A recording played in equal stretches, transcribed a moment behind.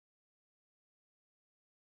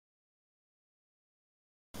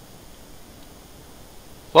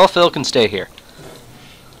Well, Phil can stay here.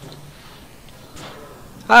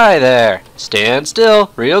 Hi there. Stand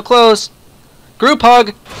still. Real close. Group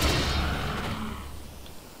hug.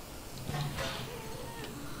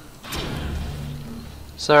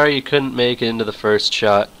 Sorry you couldn't make it into the first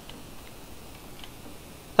shot.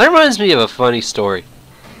 That reminds me of a funny story.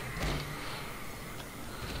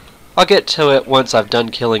 I'll get to it once I've done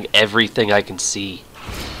killing everything I can see.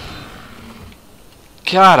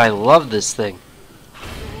 God, I love this thing.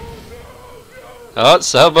 Oh,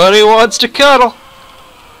 somebody wants to cuddle.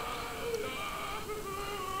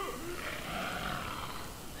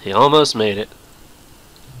 He almost made it.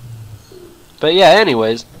 But yeah,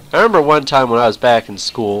 anyways, I remember one time when I was back in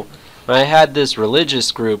school, I had this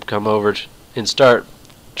religious group come over and start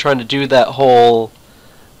trying to do that whole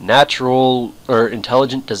natural or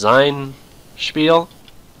intelligent design spiel.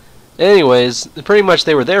 Anyways, pretty much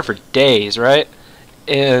they were there for days, right?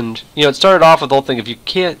 And, you know, it started off with the whole thing, if you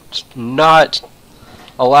can't not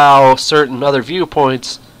allow certain other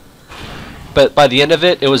viewpoints, but by the end of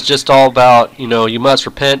it, it was just all about, you know, you must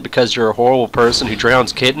repent because you're a horrible person who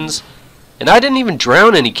drowns kittens. And I didn't even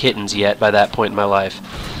drown any kittens yet by that point in my life.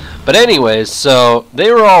 But anyways, so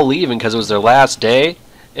they were all leaving because it was their last day.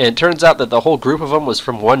 And it turns out that the whole group of them was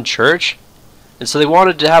from one church. And so they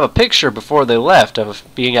wanted to have a picture before they left of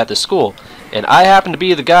being at the school. And I happened to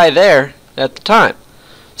be the guy there at the time.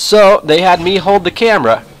 So they had me hold the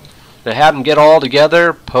camera. They had them get all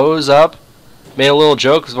together, pose up. Made a little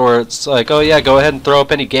joke where it's like, oh yeah, go ahead and throw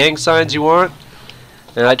up any gang signs you want.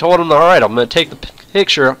 And I told them, alright, I'm going to take the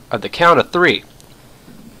picture at the count of 3.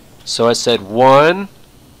 So I said 1,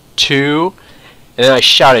 2, and then I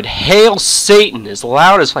shouted, "Hail Satan," as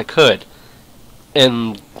loud as I could.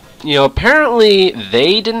 And, you know, apparently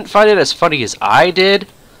they didn't find it as funny as I did,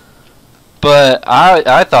 but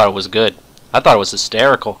I thought it was good. I thought it was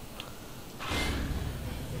hysterical.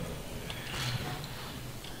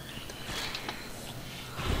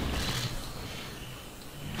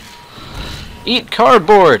 Eat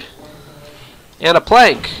cardboard and a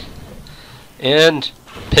plank and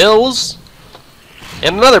pills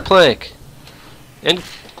and another plank and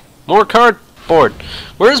more cardboard.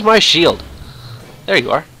 Where's my shield? There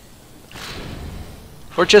you are.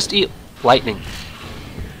 Or just eat lightning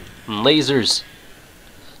and lasers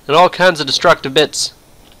and all kinds of destructive bits.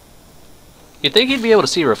 You'd think he'd be able to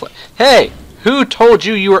see reflect. Hey, who told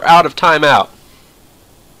you you were out of timeout?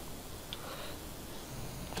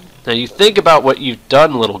 Now you think about what you've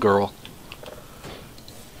done, little girl.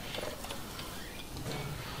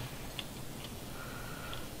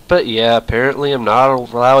 But yeah, apparently I'm not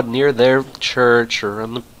allowed near their church or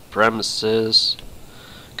on the premises.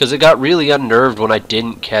 Because it got really unnerved when I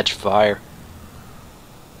didn't catch fire.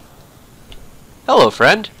 Hello,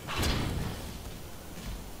 friend.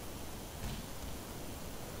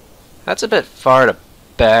 That's a bit far to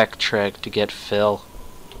backtrack to get Phil.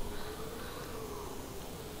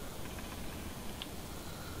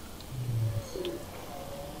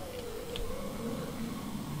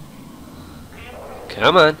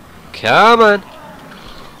 Come on. Come on.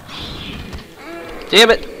 Damn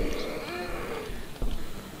it.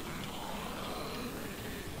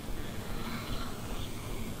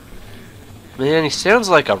 Man, he sounds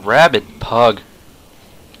like a rabid pug.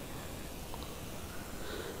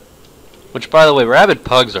 Which, by the way, rabid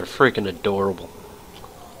pugs are freaking adorable.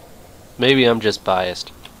 Maybe I'm just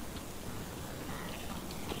biased.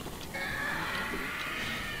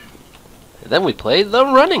 And then we play the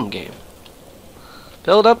running game.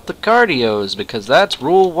 Build up the cardios, because that's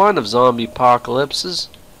rule 1 of zombie apocalypses.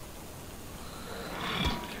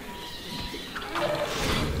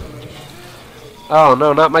 Oh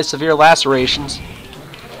no, not my severe lacerations.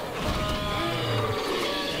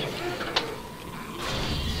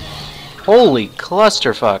 Holy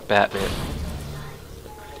clusterfuck, Batman.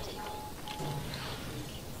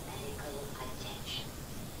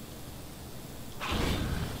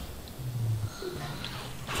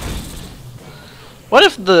 What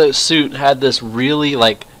if the suit had this really,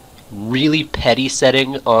 really petty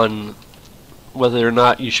setting on whether or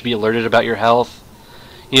not you should be alerted about your health?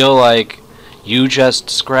 You know, like, you just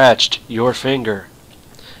scratched your finger.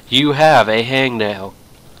 You have a hangnail.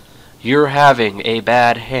 You're having a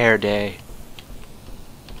bad hair day.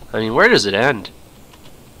 I mean, where does it end?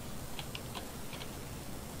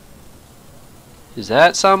 Is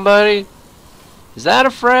that somebody? Is that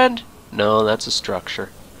a friend? No, that's a structure.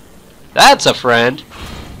 That's a friend!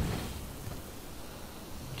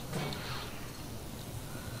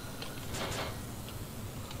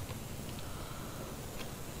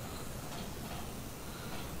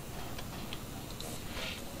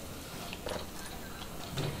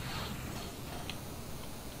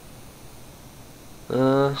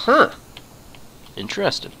 Huh.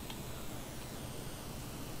 Interesting.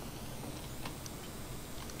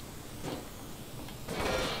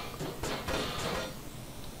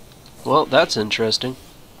 Well, that's interesting.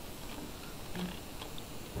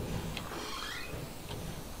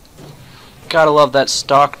 Gotta love that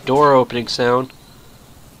stock door opening sound.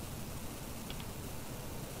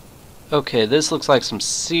 Okay, this looks like some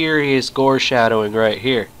serious gore shadowing right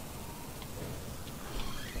here.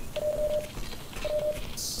 There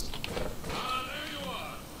you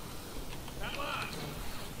are. At last.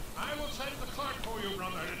 I will send the clerk for you,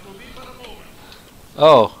 brother. It will be but a moment.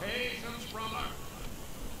 Oh. Patience, brother.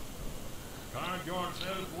 Guard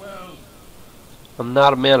yourself well. I'm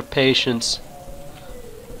not a man of patience.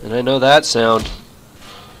 And I know that sound.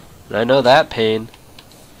 And I know that pain.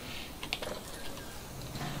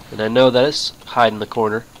 And I know that it's hide in the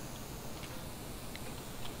corner.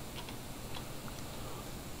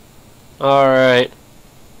 Alright.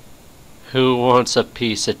 Who wants a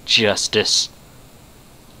piece of justice?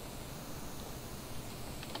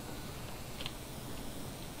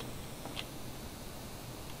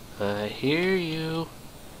 I hear you.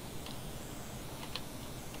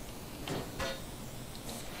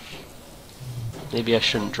 Maybe I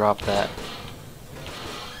shouldn't drop that.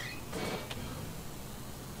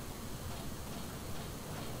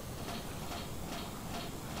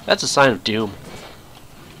 That's a sign of doom.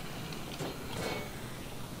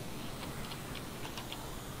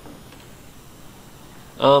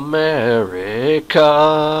 America,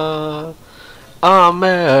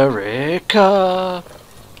 America,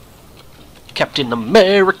 Captain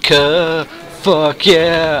America, fuck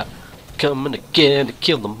yeah, coming again to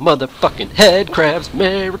kill the motherfucking head crabs,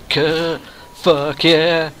 America, fuck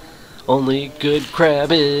yeah, only good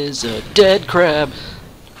crab is a dead crab.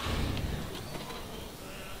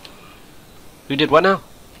 Who did what now?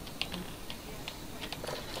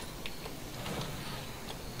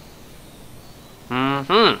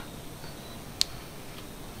 Mm-hmm.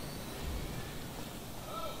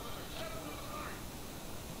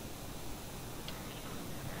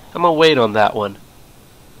 I'm gonna wait on that one.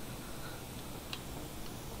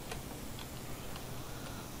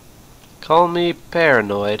 Call me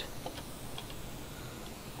paranoid,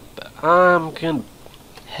 but I'm gonna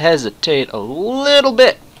hesitate a little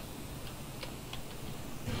bit.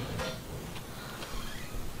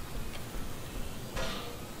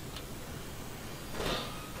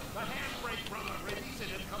 The handbrake, brother. Release it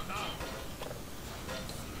and come down.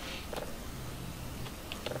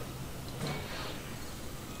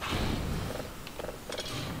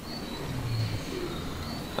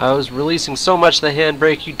 I was releasing so much the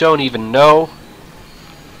handbrake you don't even know.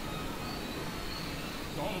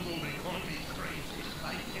 Although they call me crazy,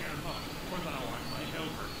 I care not, for thou art my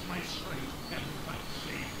helper, my strength, and my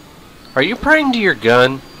savior. Are you praying to your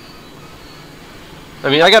gun? I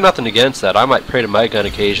mean, I got nothing against that. I might pray to my gun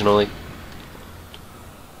occasionally.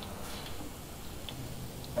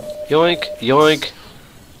 Yoink, yoink.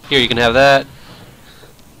 Here, you can have that.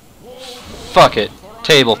 Fuck it.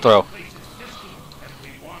 Table throw.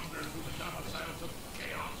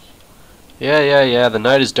 Yeah. The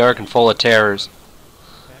night is dark and full of terrors.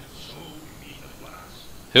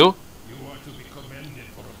 Who? You are to be commended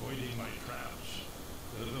for avoiding my traps.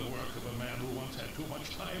 The work of a man who once had too much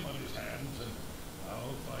time on his hands and now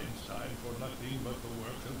finds time for nothing but the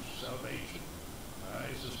work of salvation. I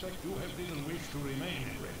suspect you have little wish to remain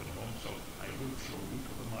in Ravenholm, so I will show you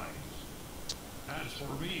to the mines. As for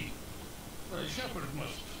me, a shepherd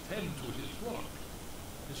must tend to his flock,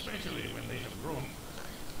 especially when they have grown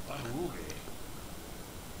unruly.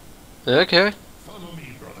 Okay. Follow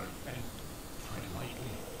me, brother, and tread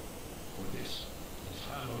lightly, for this is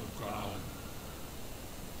hallowed ground.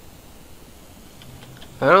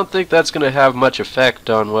 I don't think that's going to have much effect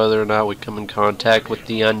on whether or not we come in contact with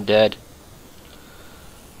the undead.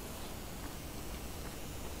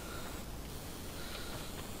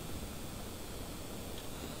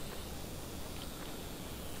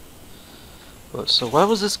 So what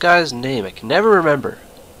was this guy's name? I can never remember.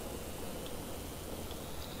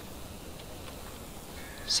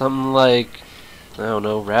 Something like, I don't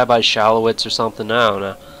know, Rabbi Shalowitz or something, I don't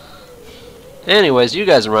know. Anyways, you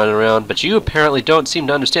guys are running around, but you apparently don't seem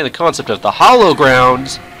to understand the concept of the hollow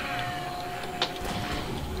grounds.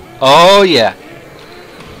 Oh yeah.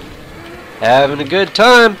 Having a good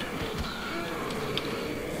time.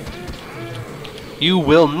 You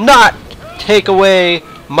will not take away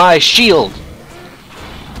my shield.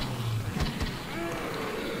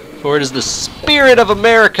 For it is the spirit of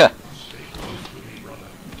America.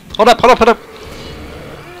 Hold up.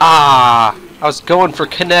 Ah, I was going for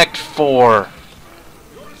Connect 4.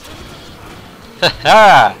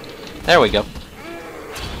 Ha! There we go.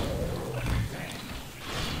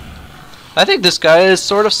 I think this guy is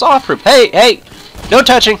sort of soft-proof. Hey, hey! No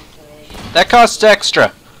touching! That costs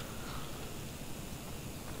extra.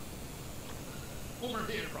 Over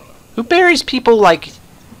here, brother. Who buries people, like,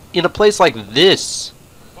 in a place like this?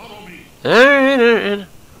 Follow me. Alright.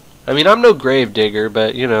 I mean, I'm no grave digger,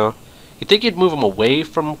 but, you know, you think you'd move them away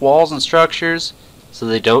from walls and structures so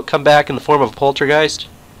they don't come back in the form of a poltergeist?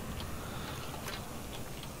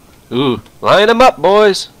 Ooh, line them up,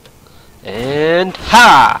 boys. And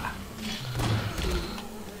ha!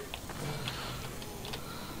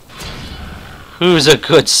 Who's a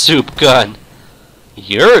good soup gun?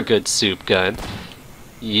 You're a good soup gun.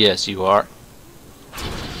 Yes, you are.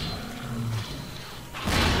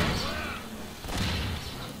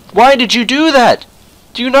 Why did you do that?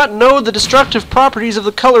 Do you not know the destructive properties of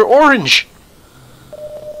the color orange?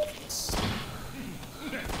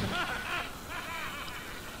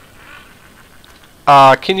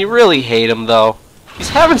 Can you really hate him, though? He's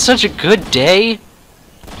having such a good day.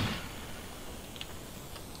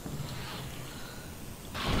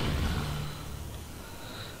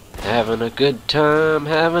 Having a good time,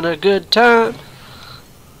 having a good time.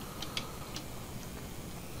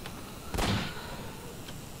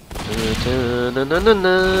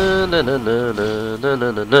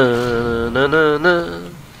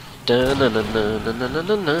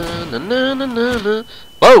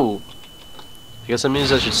 Whoa! I guess that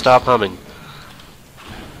means I should stop humming.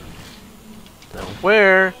 Now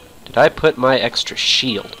where did I put my extra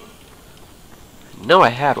shield? I know I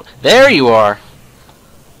had one. There you are!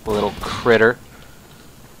 Little critter.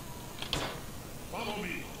 Follow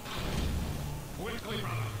me. Quickly,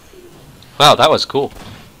 brother. Wow, that was cool.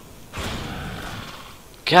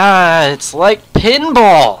 God, it's like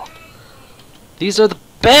pinball! These are the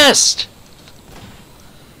best!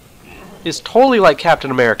 It's totally like Captain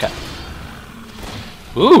America.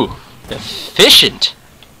 Ooh, efficient!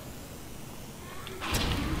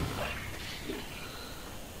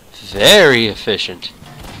 Very efficient.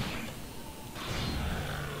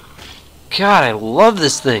 God, I love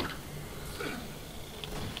this thing.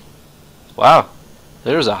 Wow,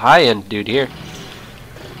 there's a high-end dude here.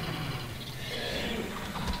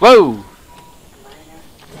 Whoa!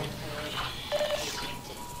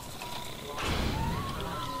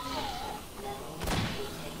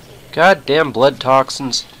 Goddamn blood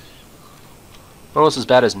toxins. Almost as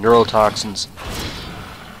bad as neurotoxins.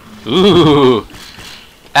 Ooh!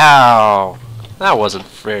 Ow! That wasn't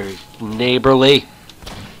very neighborly.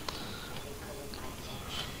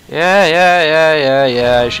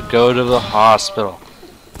 Yeah, I should go to the hospital.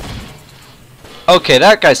 Okay,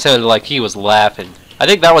 that guy sounded like he was laughing. I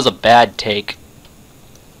think that was a bad take.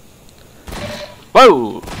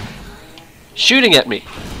 Whoa! Shooting at me.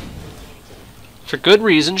 For good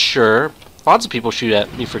reasons, sure. Lots of people shoot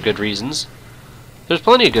at me for good reasons. There's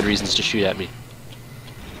plenty of good reasons to shoot at me.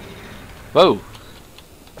 Whoa.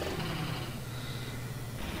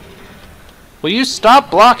 Will you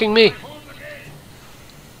stop blocking me?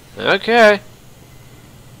 Okay.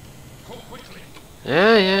 Go quickly.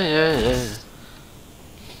 Yeah.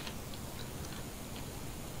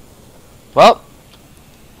 Well,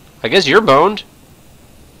 I guess you're boned.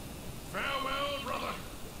 Farewell, brother.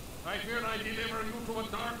 I fear I deliver you to a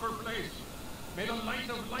darker place. May the light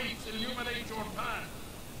of lights illuminate your path.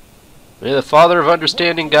 May the Father of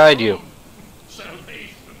Understanding guide you.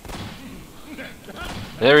 Salvation.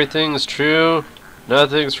 Everything's true.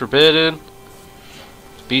 Nothing's forbidden.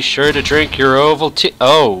 Be sure to drink your Ovaltine.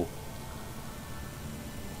 Oh.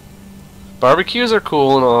 Barbecues are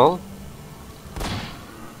cool and all.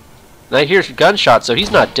 And I hear gunshots, so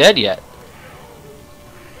he's not dead yet.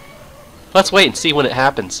 Let's wait and see when it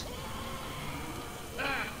happens.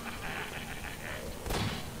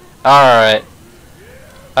 Alright.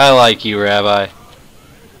 I like you, Rabbi.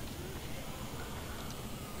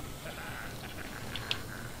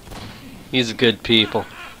 He's good people.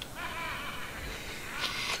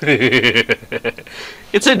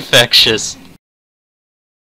 It's infectious.